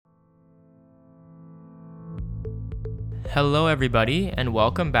Hello, everybody, and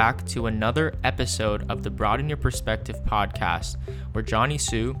welcome back to another episode of the Broaden Your Perspective podcast, where Johnny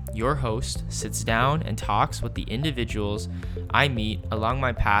Sue, your host, sits down and talks with the individuals I meet along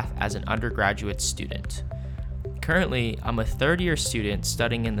my path as an undergraduate student. Currently, I'm a third-year student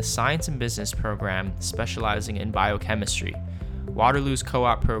studying in the Science and Business program, specializing in biochemistry. Waterloo's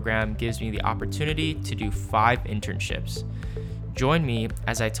co-op program gives me the opportunity to do 5 internships. Join me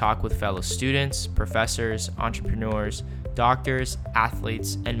as I talk with fellow students, professors, entrepreneurs, doctors,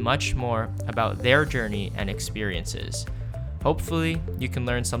 athletes, and much more about their journey and experiences. Hopefully, you can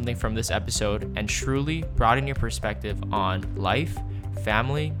learn something from this episode and truly broaden your perspective on life,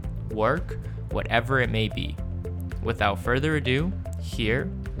 family, work, whatever it may be. Without further ado,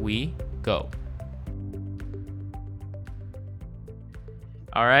 here we go.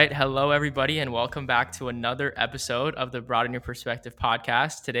 All right. Hello, everybody, and welcome back to another episode of the Broaden Your Perspective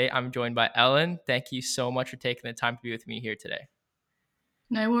podcast. Today, I'm joined by Ellen. Thank you so much for taking the time to be with me here today.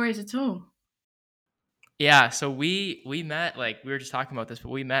 No worries at all. Yeah, so we met, we were just talking about this,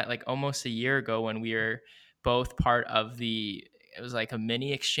 but we met like almost a year ago when we were both part of it was like a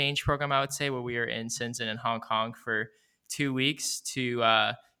mini exchange program, I would say, where we were in Shenzhen and Hong Kong for 2 weeks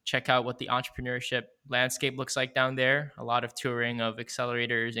to check out what the entrepreneurship landscape looks like down there. A lot of touring of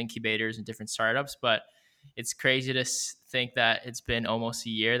accelerators, incubators, and different startups, but it's crazy to think that it's been almost a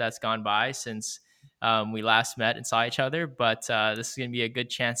year that's gone by since we last met and saw each other. But this is going to be a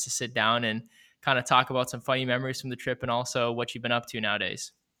good chance to sit down and kind of talk about some funny memories from the trip and also what you've been up to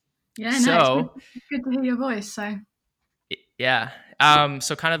nowadays. Yeah, no, So, it's good to hear your voice. So, yeah.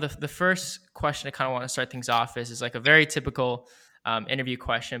 So kind of the first question I kind of want to start things off is like a very typical interview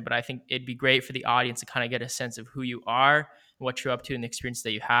question, but I think it'd be great for the audience to kind of get a sense of who you are, what you're up to, and the experience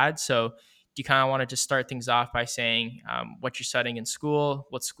that you had. So, do you kind of want to just start things off by saying what you're studying in school,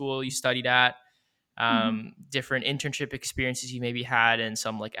 what school you studied at, mhm. different internship experiences you maybe had, and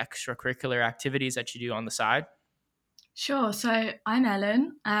some like extracurricular activities that you do on the side? Sure. So, I'm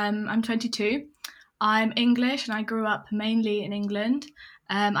Ellen. I'm 22. I'm English and I grew up mainly in England.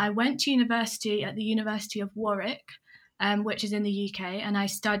 I went to university at the University of Warwick, which is in the UK, and I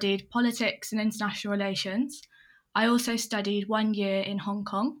studied politics and international relations. I also studied 1 year in Hong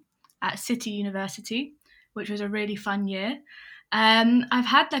Kong at City University, which was a really fun year. I've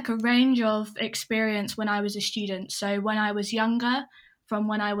had like a range of experience when I was a student. So when I was younger, from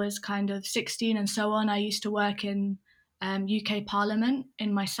when I was kind of 16 and so on, I used to work in UK Parliament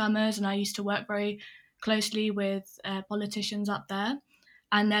in my summers, and I used to work very closely with politicians up there.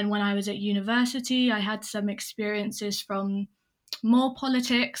 And then when I was at university, I had some experiences from more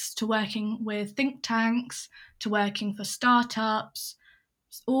politics to working with think tanks to working for startups,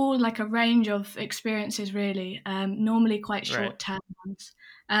 all like a range of experiences, really, normally quite Right. short term ones.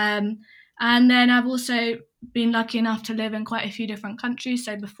 Um, and then I've also been lucky enough to live in quite a few different countries.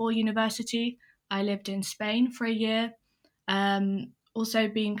 So before university, I lived in Spain for a year. Also,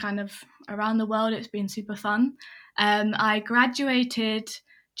 being kind of around the world, it's been super fun. I graduated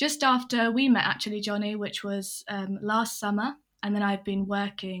just after we met, actually, Johnny, which was last summer. And then I've been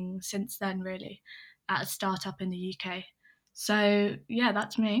working since then, really, at a startup in the UK. So, yeah,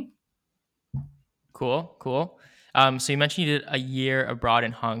 that's me. Cool, cool. So you mentioned you did a year abroad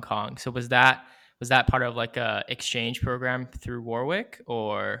in Hong Kong. So was that part of like a exchange program through Warwick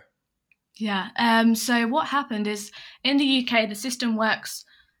or? Yeah. So what happened is in the UK, the system works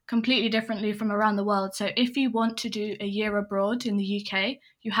completely differently from around the world. So if you want to do a year abroad in the UK,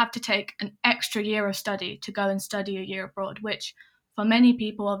 you have to take an extra year of study to go and study a year abroad, which for many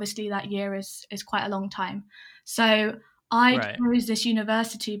people, obviously, that year is quite a long time. So I Right. chose this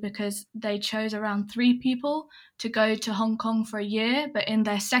university because they chose around 3 people to go to Hong Kong for a year, but in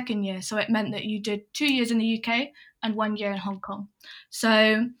their second year. So it meant that you did 2 years in the UK and 1 year in Hong Kong.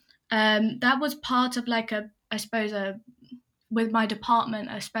 So that was part of like I suppose with my department,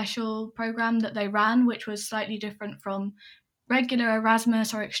 a special program that they ran, which was slightly different from regular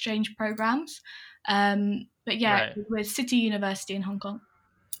Erasmus or exchange programs. But yeah, Right. it was City University in Hong Kong.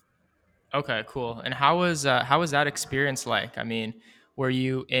 Okay, cool. And how was that experience like? I mean, were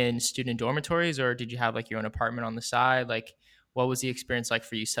you in student dormitories or did you have like your own apartment on the side? Like what was the experience like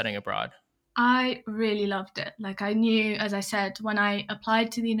for you studying abroad? I really loved it. Like I knew, as I said, when I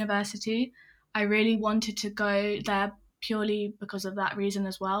applied to the university, I really wanted to go there purely because of that reason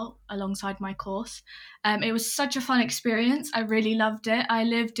as well, alongside my course. It was such a fun experience. I really loved it. I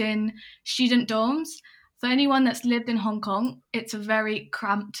lived in student dorms. For anyone that's lived in Hong Kong, it's a very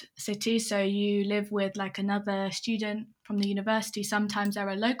cramped city. So you live with like another student from the university. Sometimes they're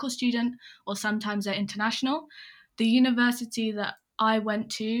a local student or sometimes they're international. The university that I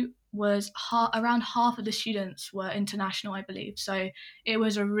went to around half of the students were international, I believe. So it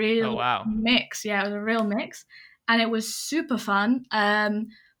was a Oh, real wow. mix. Yeah, it was a real mix, and it was super fun.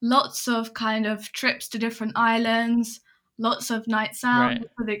 Lots of kind of trips to different islands, lots of nights out, Right.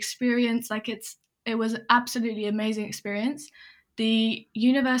 lots of experience. It was an absolutely amazing experience. The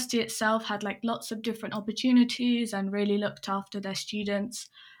university itself had like lots of different opportunities and really looked after their students.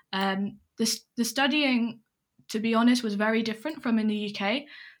 The studying, to be honest, was very different from in the UK.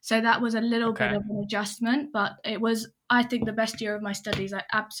 So that was a little bit Okay. of an adjustment, but it was, I think, the best year of my studies. I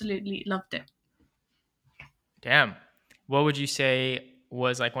absolutely loved it. Damn. What would you say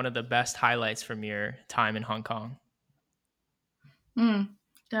was like one of the best highlights from your time in Hong Kong?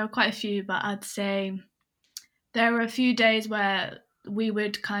 There were quite a few, but I'd say there were a few days where we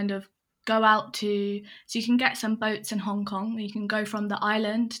would kind of go out to, so you can get some boats in Hong Kong. You can go from the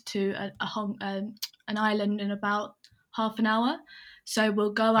island to an island in about half an hour. So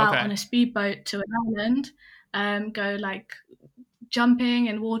we'll go out on Okay. a speedboat to an island, go like jumping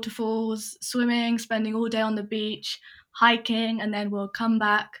in waterfalls, swimming, spending all day on the beach, hiking, and then we'll come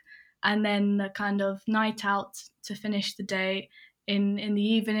back and then the kind of night out to finish the day in the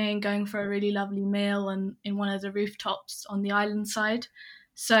evening, going for a really lovely meal and in one of the rooftops on the island side.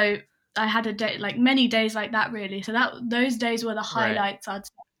 So I had a day like many days like that really. So that those days were the Right. highlights. I'd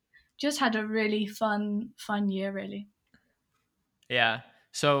say. Just had a really fun year really. Yeah.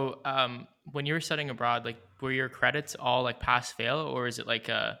 So, when you were studying abroad, like, were your credits all like pass fail, or is it like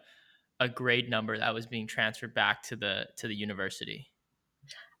a grade number that was being transferred back to the university?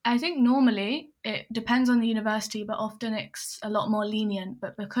 I think normally it depends on the university, but often it's a lot more lenient.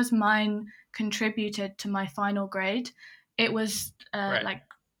 But because mine contributed to my final grade, it was Right. like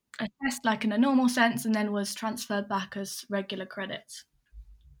assessed like in a normal sense and then was transferred back as regular credits.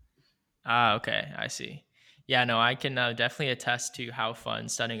 Ah, okay, I see. Yeah, no, I can definitely attest to how fun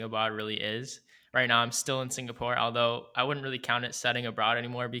studying abroad really is. Right now, I'm still in Singapore, although I wouldn't really count it studying abroad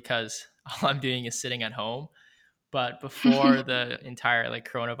anymore because all I'm doing is sitting at home. But before the entire like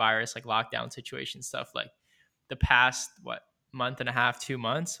coronavirus, like lockdown situation stuff, like the past what month and a half, 2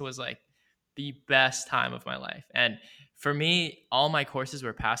 months was like the best time of my life. And for me, all my courses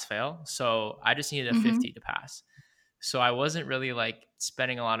were pass fail, so I just needed a hmm 50 to pass. So I wasn't really like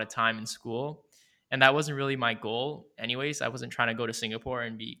spending a lot of time in school. And that wasn't really my goal, anyways. I wasn't trying to go to Singapore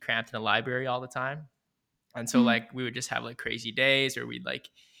and be cramped in a library all the time. And so, mm like, we would just have like crazy days, or we'd like,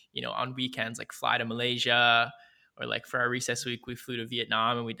 on weekends, like fly to Malaysia, or like for our recess week, we flew to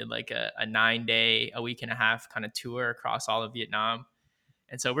Vietnam and we did like a 9 day, a week and a half kind of tour across all of Vietnam.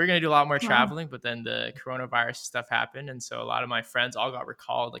 And so we're going to do a lot more Wow. traveling, but then the coronavirus stuff happened. And so a lot of my friends all got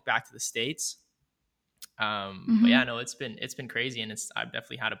recalled like back to the States. But yeah, hmm no, it's been crazy, and I've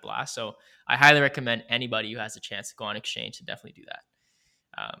definitely had a blast. So I highly recommend anybody who has a chance to go on exchange to definitely do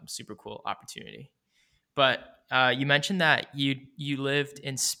that. Super cool opportunity. But you mentioned that you lived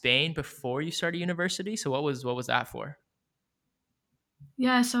in Spain before you started university. So what was that for?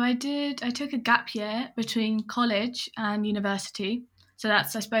 Yeah, so I took a gap year between college and university. So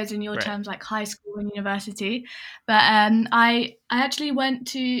that's, I suppose, in your Right. terms, like high school and university. But I actually went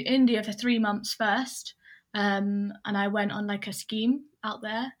to India for 3 months first, and I went on like a scheme out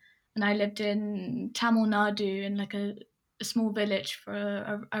there, and I lived in Tamil Nadu in like a small village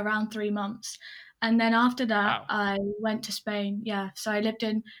for around 3 months. And then after that, Wow. I went to Spain. Yeah, so I lived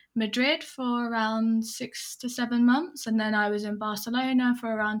in Madrid for around 6 to 7 months, and then I was in Barcelona for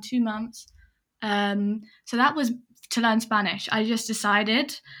around 2 months. So that was to learn Spanish. I just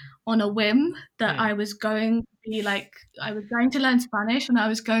decided on a whim that Hmm. I was going to learn Spanish, and I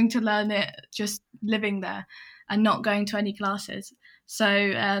was going to learn it just living there and not going to any classes. So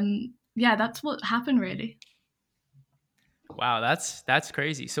yeah, that's what happened really. Wow, that's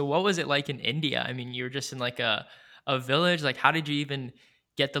crazy. So what was it like in India? I mean, you were just in like a village. Like, how did you even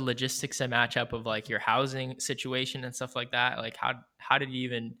get the logistics and match up of like your housing situation and stuff like that? Like, how did you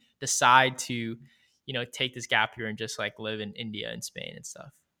even decide to, take this gap year and just like live in India and Spain and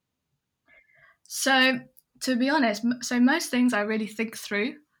stuff? So, to be honest, so most things I really think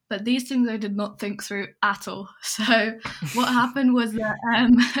through, but these things I did not think through at all. So, what happened was that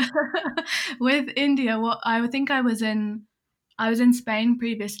with India, what I would think I was in Spain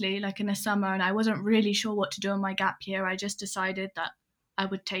previously, like in the summer, and I wasn't really sure what to do on my gap year. I just decided that I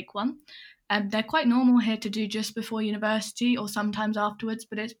would take one. They're quite normal here to do just before university or sometimes afterwards,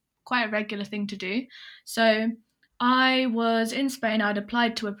 but it's quite a regular thing to do. So I was in Spain. I'd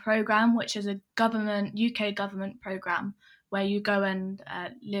applied to a program, which is a UK government program, where you go and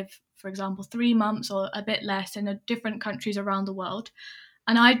live, for example, 3 months or a bit less in different countries around the world.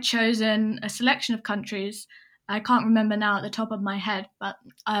 And I'd chosen a selection of countries I can't remember now at the top of my head, but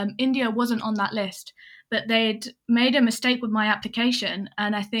India wasn't on that list. But they'd made a mistake with my application,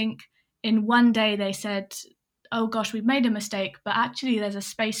 and I think in one day they said, "Oh gosh, we've made a mistake, but actually there's a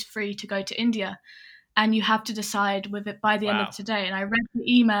space free to go to India, and you have to decide with it by the end of Wow. today." And I read the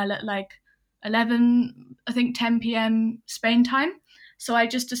email at like 11, I think 10 p.m. Spain time. So I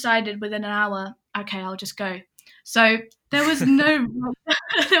just decided within an hour, okay, I'll just go. So there was no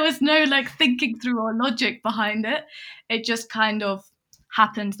there was no like thinking through or logic behind it. It just kind of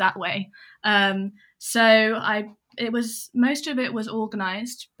happened that way. So I it was most of it was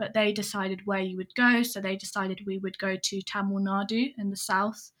organized, but they decided where you would go. So they decided we would go to Tamil Nadu in the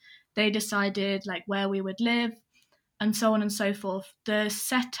south. They decided like where we would live and so on and so forth. The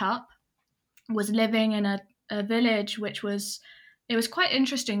setup was living in a village which was it was quite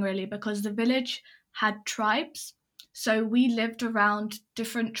interesting really because the village had tribes. So we lived around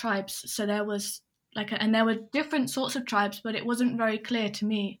different tribes. So there was and there were different sorts of tribes, but it wasn't very clear to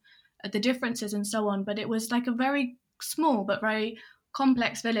me the differences and so on. But it was like a very small but very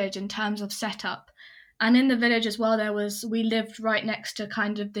complex village in terms of setup. And in the village as well, we lived right next to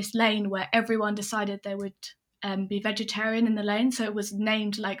kind of this lane where everyone decided they would be vegetarian in the lane, so it was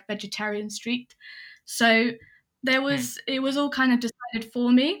named like Vegetarian Street. So Hmm. it was all kind of decided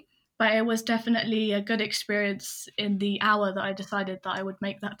for me, but it was definitely a good experience in the hour that I decided that I would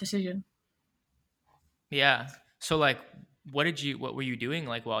make that decision. Yeah. So like, what were you doing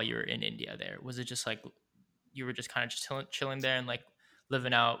like while you were in India there? Was it just like you were just kind of just chilling there and like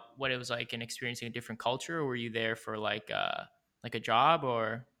living out what it was like and experiencing a different culture, or were you there for like a job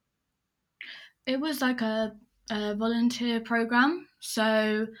or? It was like a volunteer program,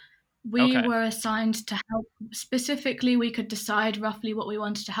 so we Okay. were assigned to help. Specifically, we could decide roughly what we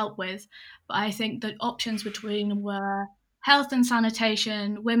wanted to help with, but I think the options between were health and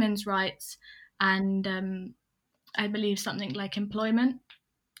sanitation, women's rights, and I believe something like employment.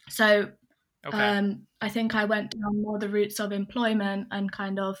 So Okay. I think I went down more the routes of employment and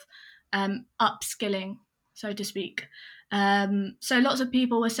kind of upskilling, so to speak. So lots of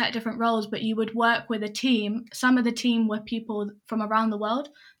people were set different roles, but you would work with a team. Some of the team were people from around the world.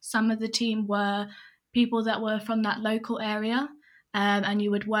 Some of the team were people that were from that local area, and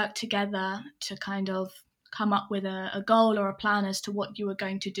you would work together to kind of come up with a goal or a plan as to what you were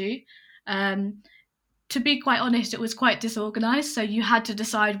going to do. Um, to be quite honest, it was quite disorganized. So you had to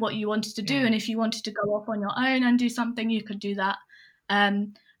decide what you wanted to do, Mm. and if you wanted to go off on your own and do something, you could do that.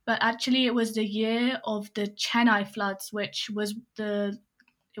 Um, but actually, it was the year of the Chennai floods, which was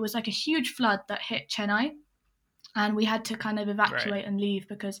it was like a huge flood that hit Chennai, and we had to kind of Right. evacuate and leave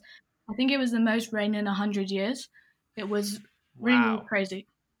because I think it was the most rain in 100 years. It was really, really Wow. crazy.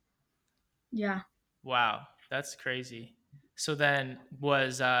 Yeah. Wow. That's crazy. So then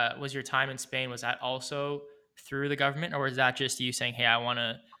was your time in Spain, was that also through the government, or was that just you saying, "Hey, I want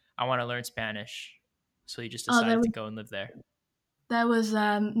to learn Spanish." So you just Oh, decided to go and live there. there was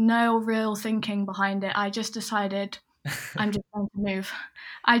no real thinking behind it. I just decided I'm just going to move.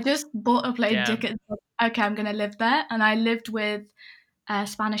 I just bought a plane Damn. ticket and said, okay, I'm going to live there. And I lived with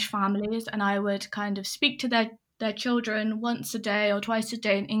Spanish families, and I would kind of speak to their children once a day or twice a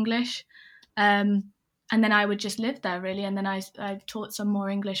day in English. Um, and then I would just live there really. And then I taught some more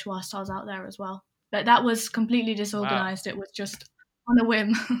English whilst I was out there as well. But that was completely Wow. disorganized. It was just on a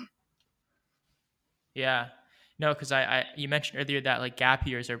whim. Yeah. No, because I you mentioned earlier that like gap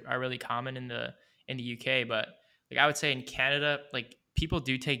years are really common in the UK, but like I would say in Canada, like people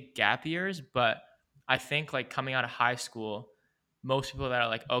do take gap years, but I think like coming out of high school, most people that are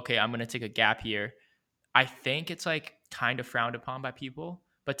like, okay, I'm gonna take a gap year, I think it's like kind of frowned upon by people.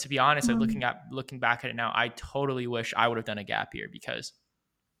 But to be honest, like Mm, looking back at it now, I totally wish I would have done a gap year because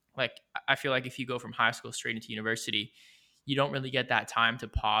like I feel like if you go from high school straight into university, you don't really get that time to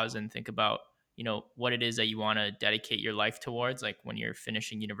pause and think about, what it is that you want to dedicate your life towards, like when you're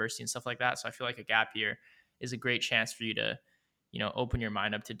finishing university and stuff like that. So I feel like a gap year is a great chance for you to, open your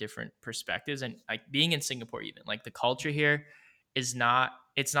mind up to different perspectives. And like being in Singapore, even like the culture here is not,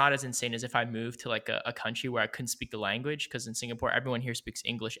 it's not as insane as if I moved to like a country where I couldn't speak the language, because in Singapore everyone here speaks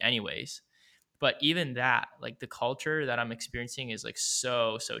English anyways. But even that, like the culture that I'm experiencing is like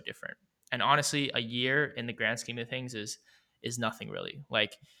so different. And honestly, a year in the grand scheme of things is nothing really.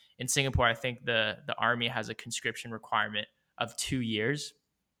 Like in Singapore, I think the army has a conscription requirement of 2 years.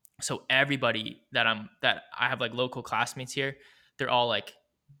 So everybody that I have like local classmates here, they're all like,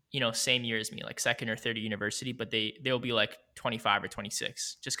 same year as me, like second or third university, but they'll be like 25 or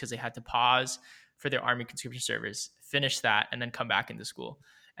 26 just because they had to pause for their army conscription service, finish that, and then come back into school.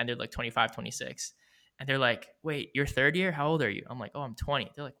 And they're like 25, 26. And they're like, wait, you're third year? How old are you? I'm like, oh, I'm 20.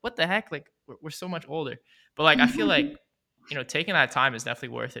 They're like, what the heck? Like, we're so much older. But like, I feel like, taking that time is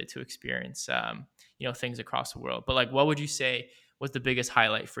definitely worth it to experience, things across the world. But like, what would you say was the biggest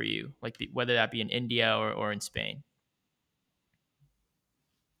highlight for you? Like, whether that be in India or in Spain?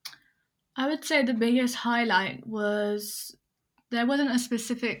 I would say the biggest highlight was there wasn't a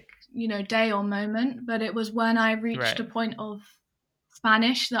specific, day or moment, but it was when I reached Right. a point of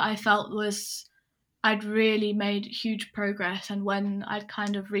Spanish that I felt was I'd really made huge progress, and when I'd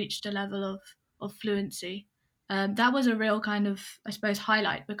kind of reached a level of fluency, that was a real kind of, I suppose,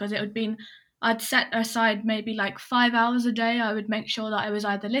 highlight, because it had been I'd set aside maybe like 5 hours a day. I would make sure that I was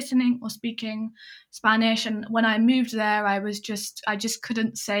either listening or speaking Spanish, and when I moved there, I just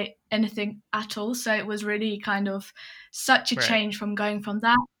couldn't say anything at all. So it was really kind of such a Right. change from going from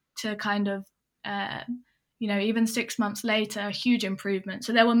that to kind of. Uh, even 6 months later, a huge improvement.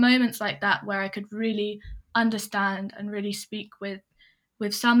 So there were moments like that where I could really understand and really speak with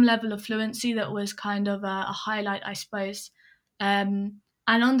some level of fluency that was kind of a highlight, I suppose. And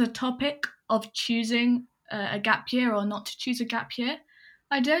on the topic of choosing a gap year or not to choose a gap year,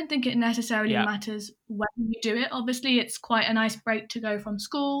 I don't think it necessarily Yeah. matters when you do it. Obviously, it's quite a nice break to go from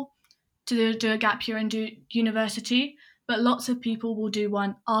school to do a gap year and do university, but lots of people will do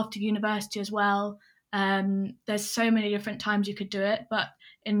one after university as well. There's so many different times you could do it, but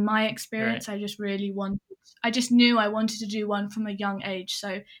in my Right. experience, I just knew I wanted to do one from a young age,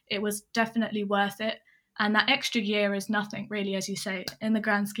 so it was definitely worth it. And that extra year is nothing really, as you say, in the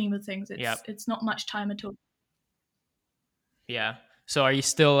grand scheme of things. It's Yep. it's not much time at all. Yeah. So are you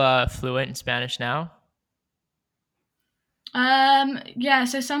still fluent in Spanish now? Yeah,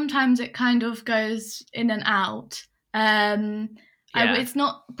 so sometimes it kind of goes in and out. Um, Yeah. it's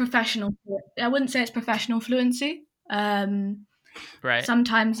not professional. I wouldn't say it's professional fluency. Right.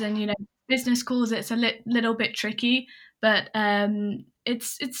 Sometimes in business calls, it's a little bit tricky, but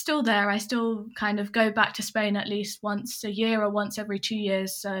it's still there. I still kind of go back to Spain at least once a year or once every 2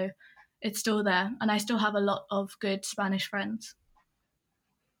 years, so it's still there, and I still have a lot of good Spanish friends.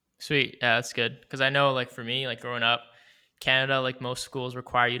 Sweet. Yeah, that's good. Because I know, like, for me, like, growing up, Canada, like, most schools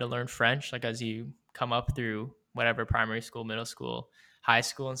require you to learn French, like, as you come up through whatever primary school, middle school, high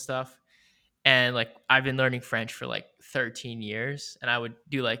school, and stuff. And, like, I've been learning French for like 13 years, and I would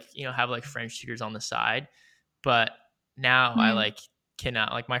do, like, have like French tutors on the side. But now I Mm. like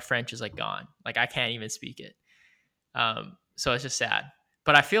cannot, like, my French is like gone. Like, I can't even speak it. So it's just sad.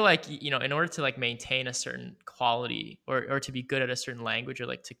 But I feel like, in order to like maintain a certain quality, or to be good at a certain language, or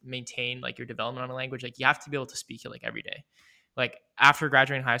like to maintain like your development on a language, like you have to be able to speak it like every day. Like after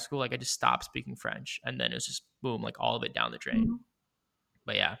graduating high school, like I just stopped speaking French, and then it was just boom, like all of it down the drain. Mm.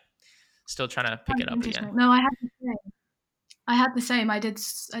 But yeah, still trying to pick That's it up again. interesting. No, I had the same. I had the same. I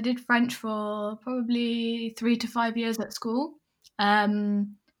did French for probably 3 to 5 years at school,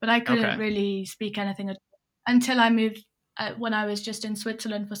 but I couldn't Okay. really speak anything until I moved when I was just in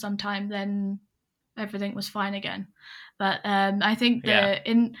Switzerland for some time. Then everything was fine again. But I think Yeah.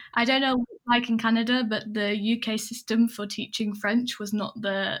 I don't know what it's like in Canada, but the UK system for teaching French was not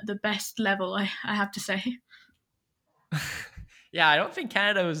the best level. I have to say. Yeah, I don't think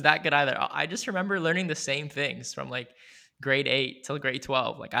Canada was that good either. I just remember learning the same things from like grade 8 till grade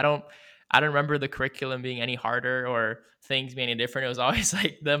 12. Like I don't remember the curriculum being any harder or things being any different. It was always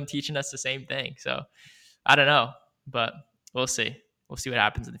like them teaching us the same thing. So I don't know, but we'll see. We'll see what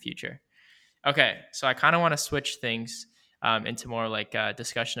happens in the future. Okay, so I kind of want to switch things into more like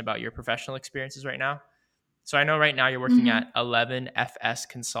discussion about your professional experiences right now. So I know right now you're working Hmm. at 11FS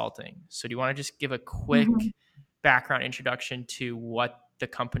Consulting. So do you want to just give a Hmm. quick background introduction to what the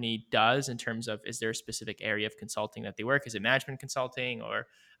company does in terms of, is there a specific area of consulting that they work? Is it management consulting, or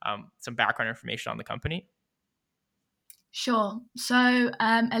some background information on the company? Sure. So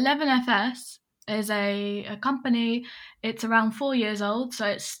 11FS is a company. It's around 4 years old, so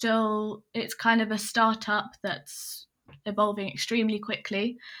it's kind of a startup that's evolving extremely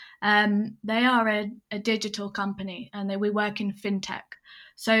quickly. They are a digital company, and we work in fintech.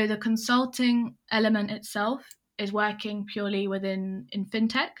 So the consulting element itself is working purely within in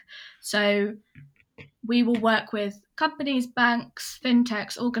fintech. So we will work with companies, banks,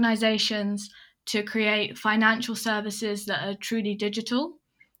 fintechs, organizations to create financial services that are truly digital.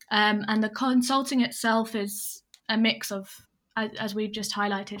 And the consulting itself is a mix of, as we've just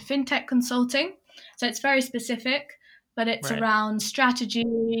highlighted, fintech consulting. So it's very specific, but it's Right. around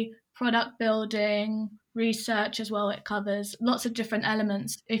strategy, product building, research as well. It covers lots of different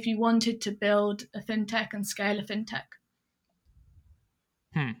elements if you wanted to build a fintech and scale a fintech.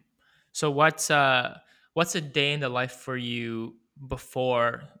 Hmm. So what's a day in the life for you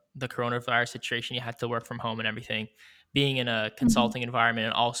before the coronavirus situation, you had to work from home and everything, being in a Mhm. consulting environment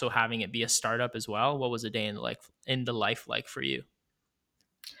and also having it be a startup as well, what was a day in the life like for you?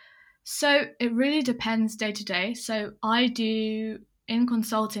 So it really depends day to day. So I do in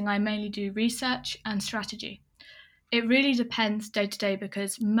consulting, I mainly do research and strategy. It really depends day to day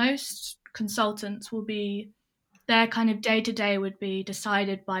because most consultants will be their kind of day to day would be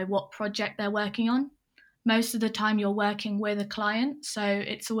decided by what project they're working on. Most of the time, you're working with a client, so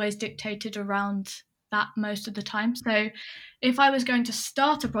it's always dictated around that most of the time. So, if I was going to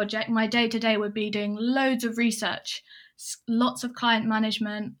start a project, my day to day would be doing loads of research, lots of client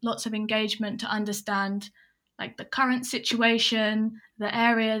management, lots of engagement to understand like the current situation, the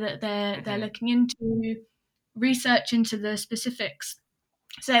area that they're Hmm. looking into, research into the specifics.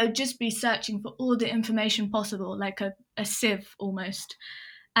 So it would just be searching for all the information possible, like a sieve almost.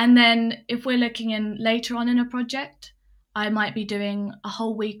 And then if we're looking in later on in a project, I might be doing a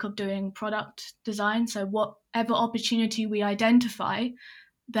whole week of doing product design. So whatever opportunity we identify,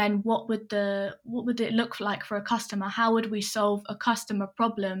 then what would it look like for a customer? How would we solve a customer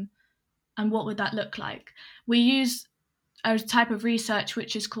problem and what would that look like? We use a type of research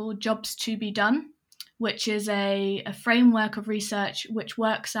which is called jobs to be done, which is a framework of research which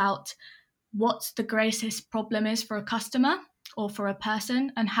works out what the greatest problem is for a customer or for a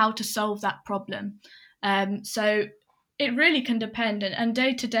person and how to solve that problem. So it really can depend. And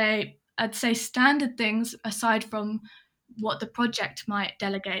day to day, I'd say standard things aside from what the project might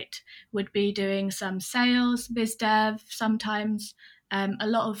delegate would be doing some sales, biz dev, sometimes a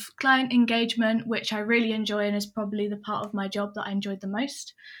lot of client engagement, which I really enjoy and is probably the part of my job that I enjoyed the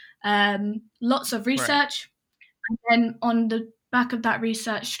most. Lots of Right. research, and then on the back of that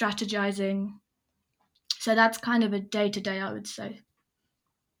research, strategizing. So that's kind of a day to day, I would say.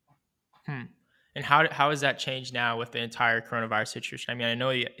 Hmm. And how has that changed now with the entire coronavirus situation? I mean, I know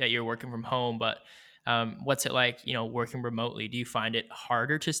that you're working from home, but what's it like, working remotely? Do you find it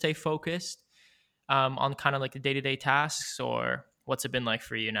harder to stay focused on kind of like the day to day tasks, or what's it been like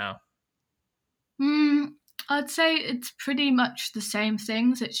for you now? Mm, I'd say it's pretty much the same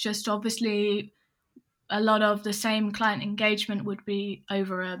things. It's just obviously a lot of the same client engagement would be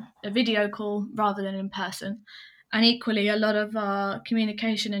over a video call rather than in person. And equally, a lot of our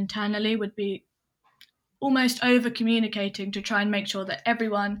communication internally would be almost over communicating to try and make sure that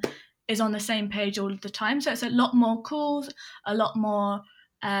everyone is on the same page all of the time. So it's a lot more calls, a lot more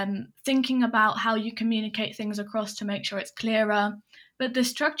thinking about how you communicate things across to make sure it's clearer. But the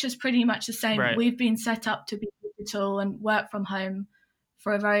structure is pretty much the same. Right. We've been set up to be digital and work from home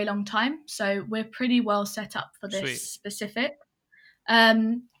for a very long time. So we're pretty well set up for this Sweet. specific.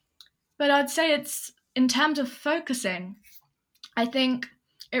 Um, but I'd say it's in terms of focusing, I think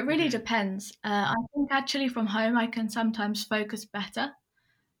it really Hmm. depends. I think actually from home I can sometimes focus better.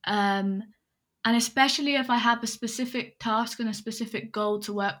 Um, and especially if I have a specific task and a specific goal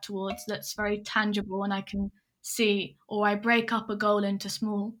to work towards that's very tangible and I can see, or I break up a goal into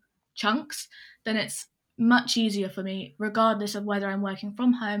small chunks, then it's much easier for me, regardless of whether I'm working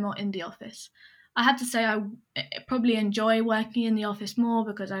from home or in the office. I have to say, probably enjoy working in the office more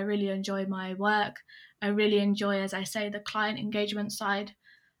because I really enjoy my work. I really enjoy, as I say, the client engagement side.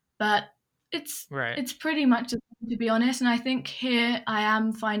 But it's Right. it's pretty much the same, to be honest. And I think here I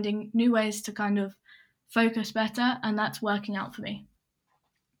am finding new ways to kind of focus better, and that's working out for me.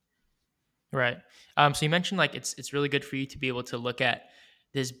 Right. So you mentioned like it's really good for you to be able to look at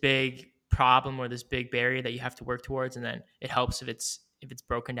this big problem or this big barrier that you have to work towards, and then it helps if it's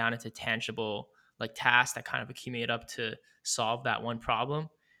broken down into tangible like tasks that kind of accumulate up to solve that one problem.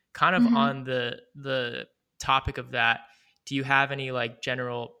 Kind of Hmm. on the topic of that, do you have any like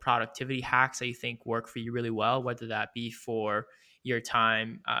general productivity hacks that you think work for you really well, whether that be for your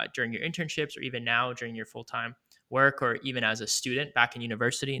time during your internships or even now during your full time work, or even as a student back in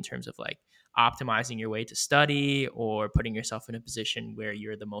university in terms of like optimizing your way to study or putting yourself in a position where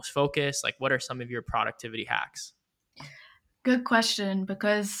you're the most focused? Like, what are some of your productivity hacks? Good question,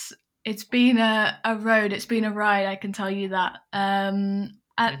 because it's been a road, it's been a ride, I can tell you that.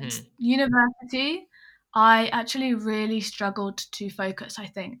 At Hmm. university, I actually really struggled to focus, I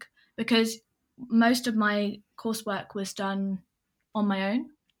think, because most of my coursework was done on my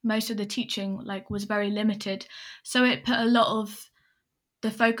own. Most of the teaching like was very limited. So it put a lot of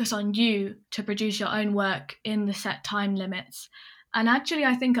the focus on you to produce your own work in the set time limits. And actually,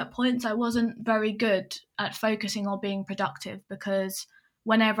 I think at points I wasn't very good at focusing or being productive because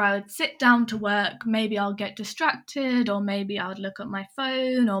whenever I would sit down to work, maybe I'll get distracted, or maybe I would look at my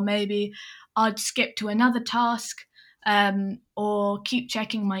phone, or maybe I'd skip to another task, or keep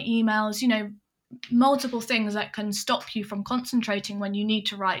checking my emails. multiple things that can stop you from concentrating when you need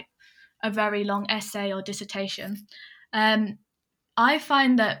to write a very long essay or dissertation. I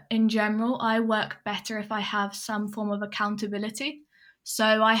find that in general, I work better if I have some form of accountability. So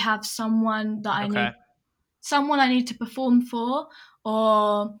I have Okay. someone I need to perform for,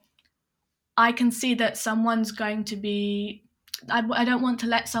 or I can see that someone's going to be, I don't want to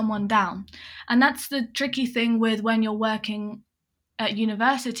let someone down. And that's the tricky thing with when you're working at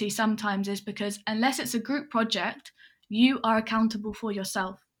university sometimes, is because unless it's a group project, you are accountable for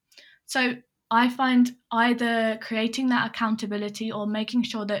yourself. So I find either creating that accountability or making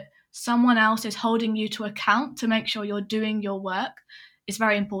sure that someone else is holding you to account to make sure you're doing your work is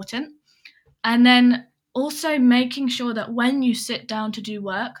very important. And then also making sure that when you sit down to do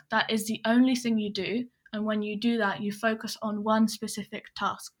work, that is the only thing you do. And when you do that, you focus on one specific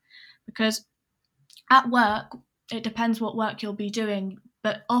task. Because at work, it depends what work you'll be doing,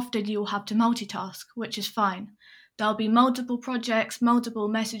 but often you'll have to multitask, which is fine. There'll be multiple projects, multiple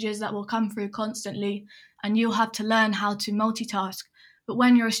messages that will come through constantly, and you'll have to learn how to multitask. But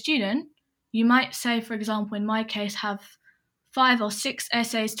when you're a student, you might say, for example, in my case, have 5 or 6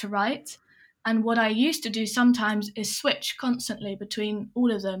 essays to write. And what I used to do sometimes is switch constantly between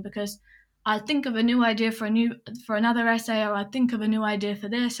all of them, because I'd think of a new idea for another essay, or I'd think of a new idea for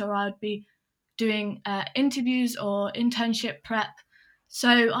this, or I'd be doing interviews or internship prep.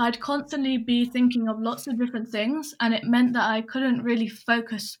 So I'd constantly be thinking of lots of different things, and it meant that I couldn't really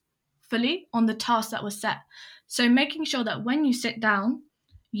focus fully on the task that was set. So making sure that when you sit down,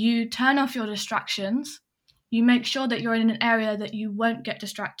 you turn off your distractions, you make sure that you're in an area that you won't get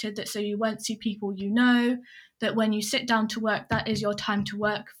distracted, that so you won't see people you know, that when you sit down to work, that is your time to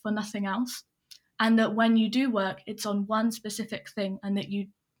work for nothing else. And that when you do work, it's on one specific thing, and that you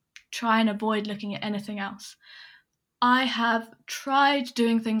try and avoid looking at anything else. I have tried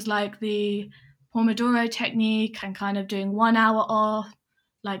doing things like the Pomodoro technique and kind of doing 1 hour off,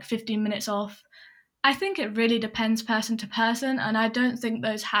 like 15 minutes off. I think it really depends person to person, and I don't think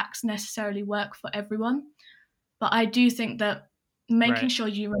those hacks necessarily work for everyone. But I do think that making Right. sure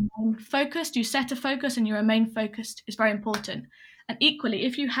you remain focused, you set a focus and you remain focused is very important. And equally,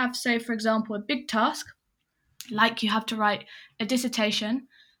 if you have, say, for example, a big task, like you have to write a dissertation,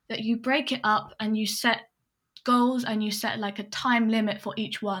 that you break it up and you set goals and you set like a time limit for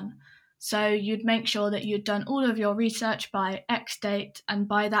each one. So you'd make sure that you'd done all of your research by X date, and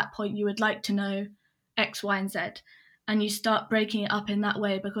by that point you would like to know X, Y, and Z. And you start breaking it up in that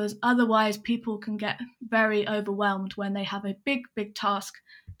way, because otherwise people can get very overwhelmed when they have a big, big task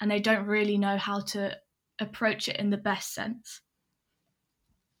and they don't really know how to approach it in the best sense.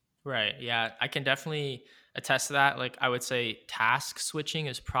 Right. Yeah, I can definitely attest to that. Like, I would say task switching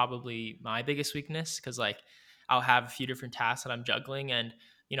is probably my biggest weakness, because like I'll have a few different tasks that I'm juggling, and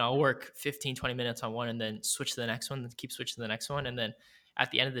I'll work 15, 20 minutes on one and then switch to the next one, then keep switching to the next one. And then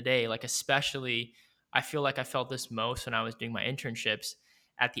at the end of the day, like, especially I feel like I felt this most when I was doing my internships.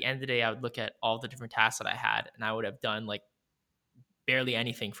 At the end of the day, I would look at all the different tasks that I had, and I would have done like barely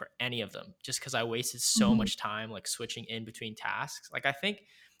anything for any of them, just because I wasted so Mhm. much time like switching in between tasks. Like, I think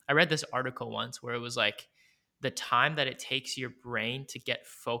I read this article once where it was like the time that it takes your brain to get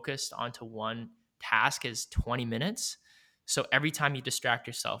focused onto one task is 20 minutes. So every time you distract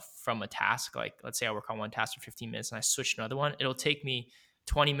yourself from a task, like let's say I work on one task for 15 minutes and I switch to another one, it'll take me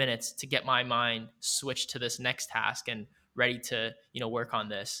 20 minutes to get my mind switched to this next task and ready to, work on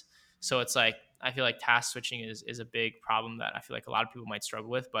this. So it's like I feel like task switching is a big problem that I feel like a lot of people might struggle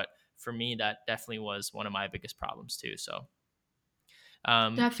with, but for me that definitely was one of my biggest problems too. So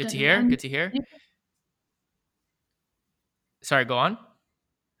good to Definitely. hear. And Good to hear. Sorry, go on.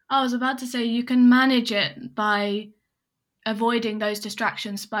 I was about to say, you can manage it by avoiding those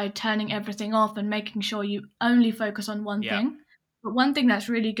distractions, by turning everything off and making sure you only focus on one Yeah. thing. But one thing that's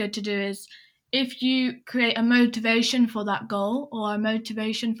really good to do is, if you create a motivation for that goal or a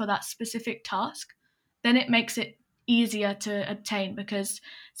motivation for that specific task, then it makes it easier to obtain. Because,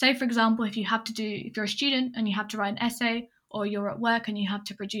 say, for example, if you're a student and you have to write an essay, or you're at work and you have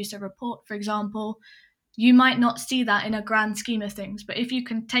to produce a report, for example, you might not see that in a grand scheme of things. But if you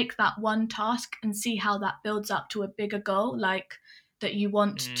can take that one task and see how that builds up to a bigger goal, like that you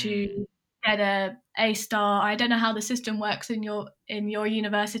want Mm, to get a star. I don't know how the system works in your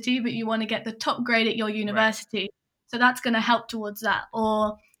university, but you want to get the top grade at your right. university. So that's going to help towards that.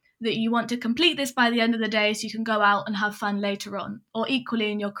 Or that you want to complete this by the end of the day so you can go out and have fun later on. Or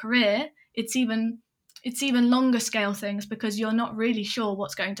equally in your career, it's even longer scale things, because you're not really sure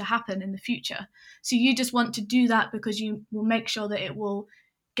what's going to happen in the future. So you just want to do that because you will make sure that it will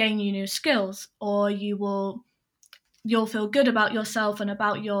gain you new skills, or you'll feel good about yourself and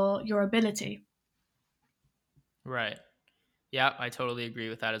about your ability. Right. Yeah, I totally agree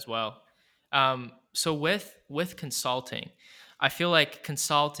with that as well. So with consulting, I feel like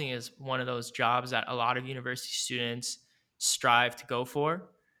consulting is one of those jobs that a lot of university students strive to go for.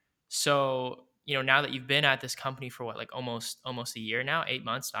 So, now that you've been at this company for what, like almost a year now, 8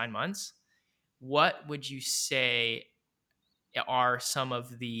 months, 9 months, what would you say are some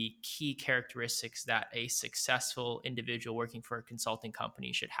of the key characteristics that a successful individual working for a consulting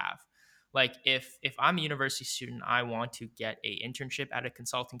company should have? Like if I'm a university student, I want to get a internship at a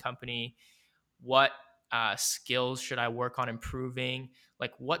consulting company. What skills should I work on improving?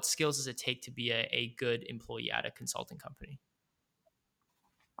 Like what skills does it take to be a good employee at a consulting company?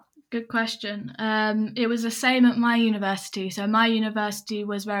 Good question. It was the same at my university. So my university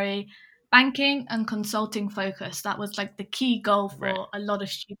was very banking and consulting focused. That was like the key goal Right. for a lot of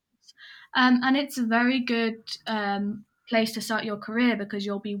students. And it's a very good place to start your career because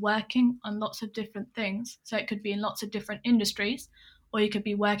you'll be working on lots of different things. So it could be in lots of different industries, or you could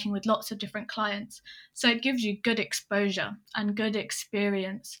be working with lots of different clients. So it gives you good exposure and good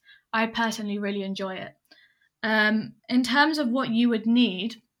experience. I personally really enjoy it. In terms of what you would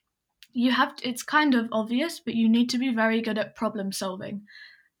need, it's kind of obvious, but you need to be very good at problem solving.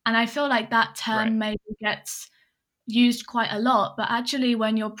 And I feel like that Right. term maybe gets used quite a lot, but actually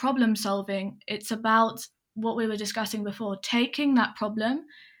when you're problem solving, it's about what we were discussing before, taking that problem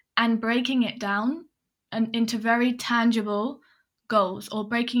and breaking it down and into very tangible goals, or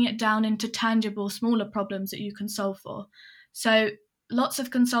breaking it down into tangible smaller problems that you can solve for. So lots of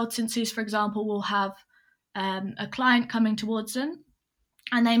consultancies, for example, will have a client coming towards them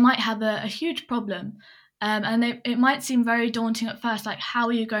and they might have a huge problem. It might seem very daunting at first, like, how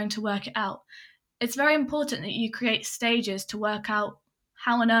are you going to work it out? It's very important that you create stages to work out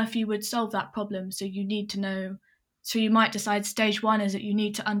how on earth you would solve that problem. So you need to know, so you might decide stage one is that you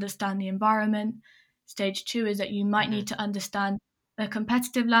need to understand the environment. Stage two is that you might Hmm. need to understand the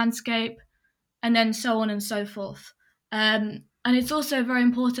competitive landscape, and then so on and so forth. And it's also very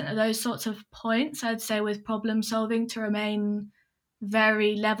important at those sorts of points, I'd say, with problem solving, to remain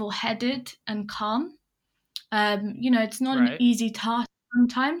very level headed and calm. It's not an Right. easy task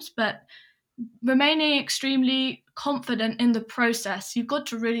sometimes, but remaining extremely confident in the process, you've got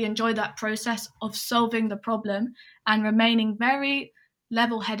to really enjoy that process of solving the problem and remaining very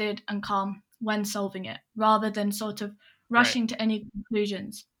level headed and calm when solving it, rather than sort of Right. rushing to any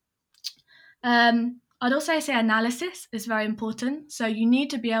conclusions. I'd also say analysis is very important. So you need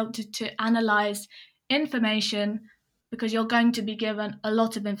to be able to analyze information, because you're going to be given a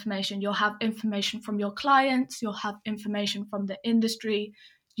lot of information. You'll have information from your clients, you'll have information from the industry.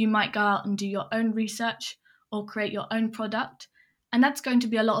 You might go out and do your own research or create your own product. And that's going to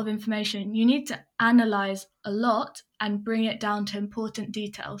be a lot of information. You need to analyze a lot and bring it down to important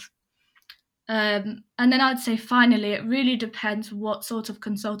details. And then I'd say finally, it really depends what sort of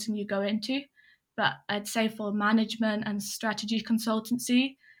consulting you go into. But I'd say for management and strategy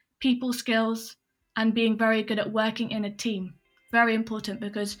consultancy, people skills and being very good at working in a team, very important,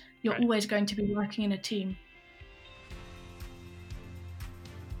 because you're Right. always going to be working in a team.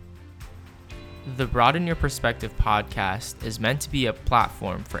 The Broaden Your Perspective podcast is meant to be a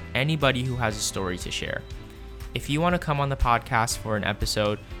platform for anybody who has a story to share. If you want to come on the podcast for an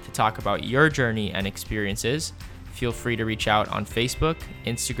episode to talk about your journey and experiences, feel free to reach out on Facebook,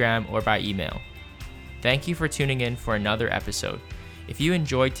 Instagram, or by email. Thank you for tuning in for another episode. If you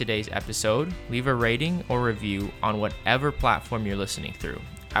enjoyed today's episode, leave a rating or review on whatever platform you're listening through.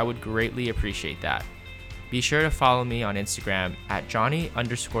 I would greatly appreciate that. Be sure to follow me on Instagram at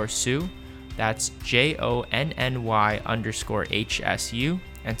Johnny_Sue. That's JONNY_HSU,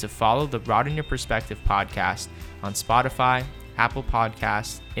 and to follow the Broaden Your Perspective podcast on Spotify, Apple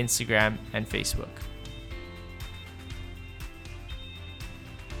Podcasts, Instagram, and Facebook.